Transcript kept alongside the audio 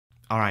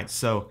Alright,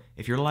 so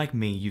if you're like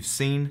me, you've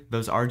seen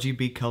those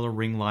RGB color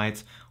ring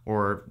lights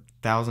or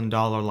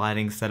 $1,000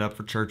 lighting set up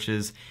for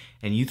churches,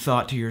 and you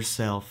thought to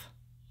yourself,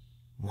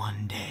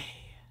 one day.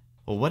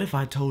 Well, what if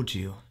I told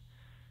you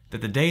that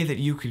the day that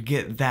you could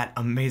get that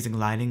amazing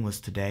lighting was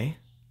today?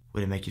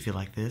 Would it make you feel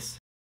like this?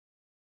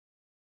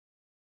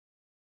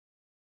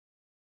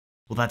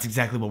 Well, that's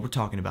exactly what we're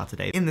talking about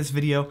today. In this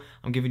video,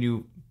 I'm giving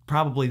you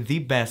probably the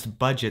best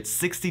budget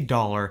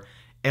 $60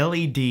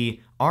 LED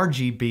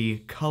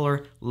RGB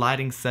color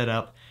lighting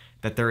setup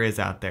that there is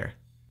out there.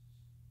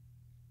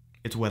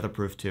 It's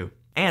weatherproof too.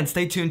 And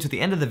stay tuned to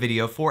the end of the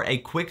video for a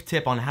quick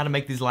tip on how to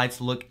make these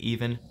lights look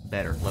even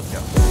better. Let's go.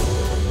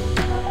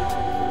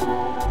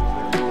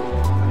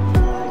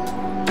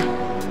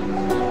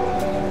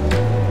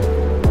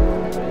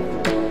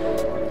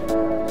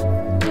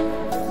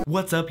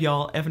 What's up,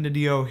 y'all? Evan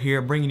DiDio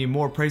here, bringing you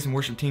more praise and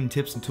worship team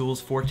tips and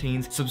tools for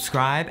teens.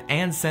 Subscribe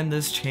and send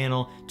this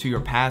channel to your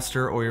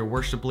pastor or your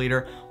worship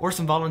leader or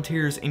some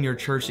volunteers in your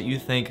church that you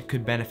think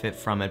could benefit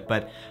from it.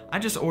 But I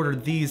just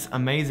ordered these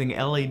amazing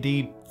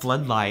LED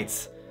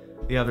floodlights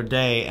the other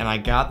day and I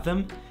got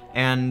them,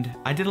 and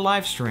I did a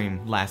live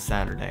stream last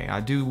Saturday. I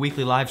do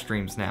weekly live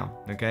streams now,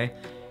 okay?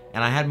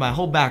 And I had my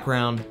whole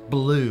background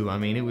blue. I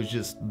mean, it was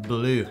just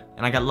blue.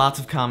 And I got lots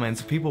of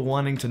comments of people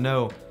wanting to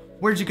know,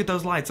 where'd you get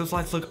those lights? Those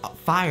lights look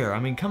fire. I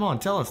mean, come on,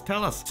 tell us.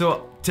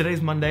 So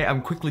today's Monday.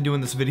 I'm quickly doing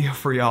this video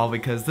for y'all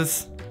because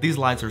these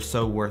lights are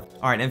so worth it.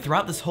 All right, and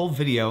throughout this whole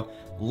video,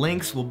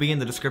 links will be in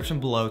the description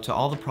below to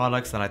all the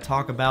products that I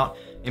talk about.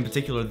 In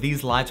particular,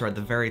 these lights are at the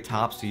very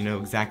top, so you know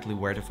exactly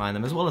where to find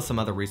them, as well as some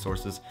other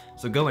resources.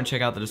 So go and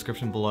check out the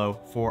description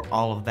below for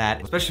all of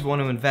that, especially if you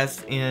want to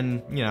invest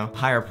in, you know,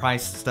 higher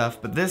priced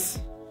stuff. But this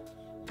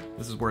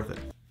is worth it.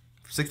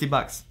 For 60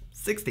 bucks.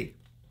 60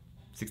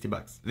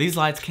 bucks. These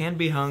lights can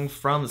be hung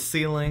from the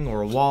ceiling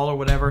or a wall or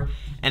whatever,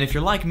 and if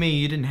you're like me,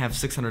 you didn't have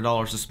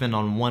 $600 to spend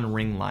on one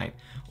ring light,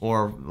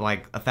 or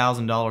like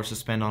 $1,000 to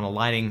spend on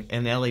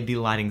an LED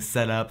lighting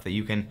setup that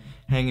you can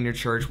hang in your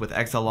church with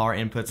XLR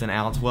inputs and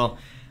outs. Well,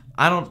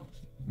 I don't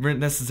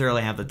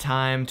necessarily have the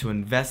time to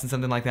invest in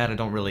something like that. I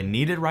don't really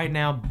need it right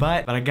now,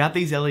 but I got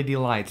these LED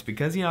lights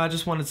because, you know, I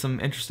just wanted some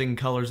interesting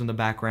colors in the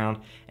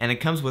background, and it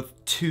comes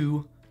with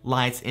two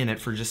lights in it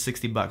for just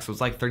 60 bucks. So it's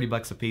like 30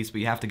 bucks a piece,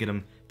 but you have to get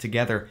them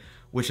together,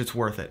 which it's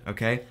worth it,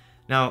 okay?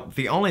 Now,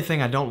 the only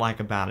thing I don't like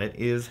about it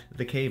is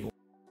the cable.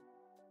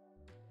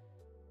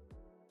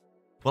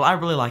 Well, I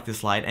really like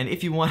this light, and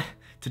if you want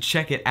to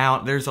check it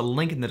out, there's a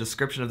link in the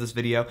description of this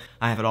video.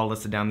 I have it all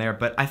listed down there,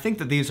 but I think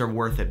that these are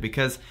worth it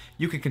because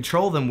you can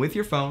control them with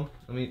your phone.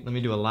 Let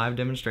me do a live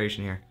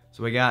demonstration here.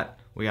 So we got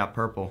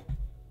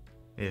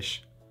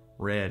purple-ish,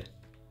 red,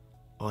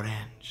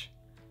 orange,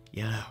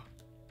 yellow,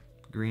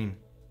 green,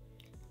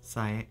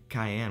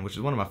 cayenne, which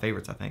is one of my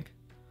favorites, I think.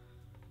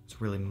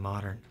 It's really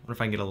modern. I wonder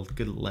if I can get a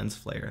good lens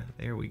flare.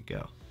 There we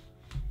go.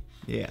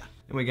 Yeah.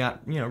 And we got,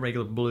 you know,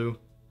 regular blue,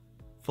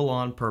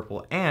 full-on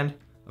purple, and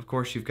of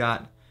course you've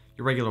got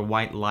your regular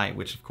white light,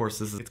 which of course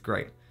it's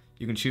great.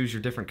 You can choose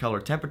your different color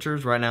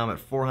temperatures. Right now I'm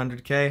at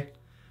 400K,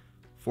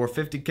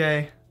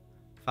 450K,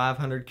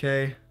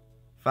 500K,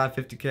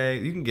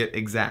 550K. You can get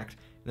exact.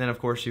 And then of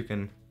course you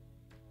can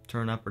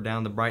turn up or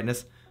down the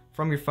brightness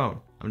from your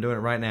phone. I'm doing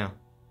it right now.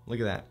 Look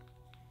at that.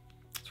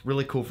 It's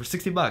really cool. For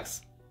 60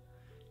 bucks,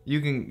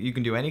 you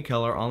can do any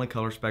color on the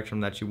color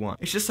spectrum that you want.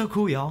 It's just so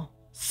cool, y'all.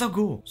 So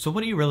cool. So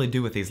what do you really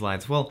do with these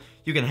lights? Well,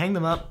 you can hang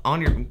them up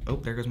on your, oh,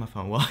 there goes my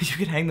phone. Well, you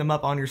can hang them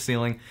up on your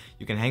ceiling.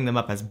 You can hang them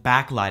up as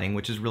backlighting,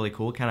 which is really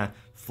cool. It kind of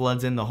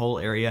floods in the whole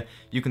area.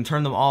 You can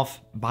turn them off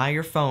by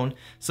your phone.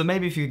 So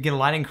maybe if you get a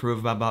lighting crew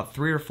of about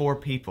 3 or 4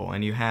 people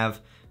and you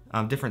have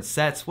different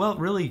sets, well,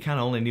 really you kind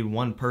of only need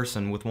one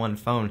person with one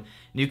phone.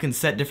 And you can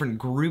set different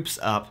groups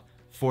up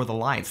for the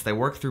lights. They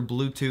work through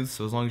Bluetooth,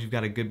 so as long as you've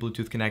got a good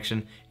Bluetooth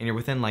connection and you're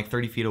within like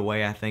 30 feet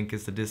away, I think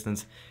is the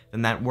distance,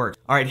 then that works.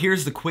 Alright,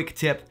 here's the quick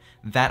tip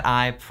that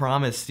I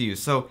promised you.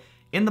 So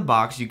in the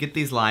box, you get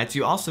these lights.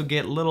 You also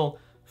get little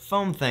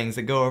foam things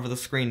that go over the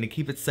screen to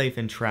keep it safe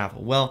in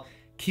travel. Well,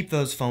 keep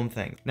those foam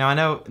things. Now I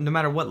know no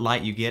matter what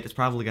light you get, it's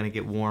probably going to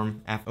get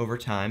warm over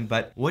time,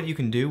 but what you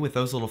can do with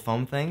those little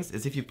foam things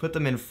is if you put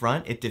them in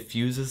front, it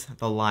diffuses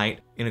the light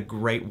in a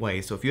great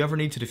way. So if you ever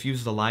need to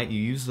diffuse the light, you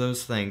use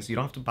those things. You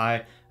don't have to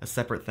buy a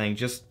separate thing.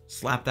 Just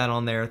slap that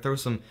on there, throw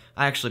some,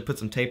 I actually put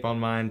some tape on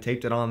mine,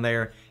 taped it on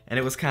there, and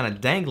it was kind of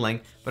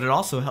dangling, but it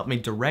also helped me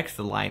direct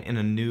the light in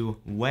a new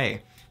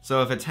way.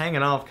 So if it's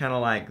hanging off kind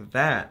of like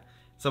that,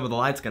 some of the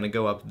light's going to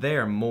go up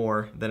there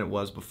more than it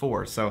was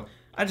before. So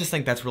I just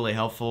think that's really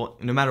helpful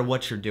no matter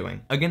what you're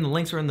doing. Again, the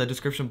links are in the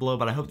description below,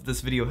 but I hope that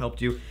this video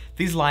helped you.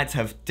 These lights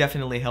have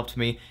definitely helped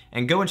me,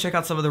 and go and check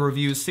out some of the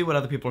reviews, see what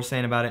other people are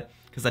saying about it,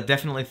 because I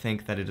definitely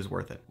think that it is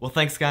worth it. Well,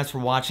 thanks guys for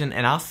watching,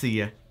 and I'll see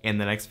you in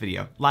the next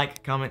video.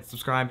 Like, comment,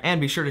 subscribe,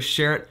 and be sure to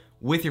share it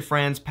with your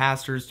friends,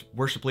 pastors,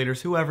 worship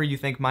leaders, whoever you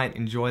think might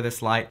enjoy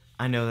this light.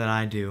 I know that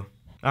I do.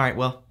 Alright,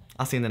 well,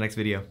 I'll see you in the next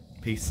video.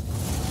 Peace.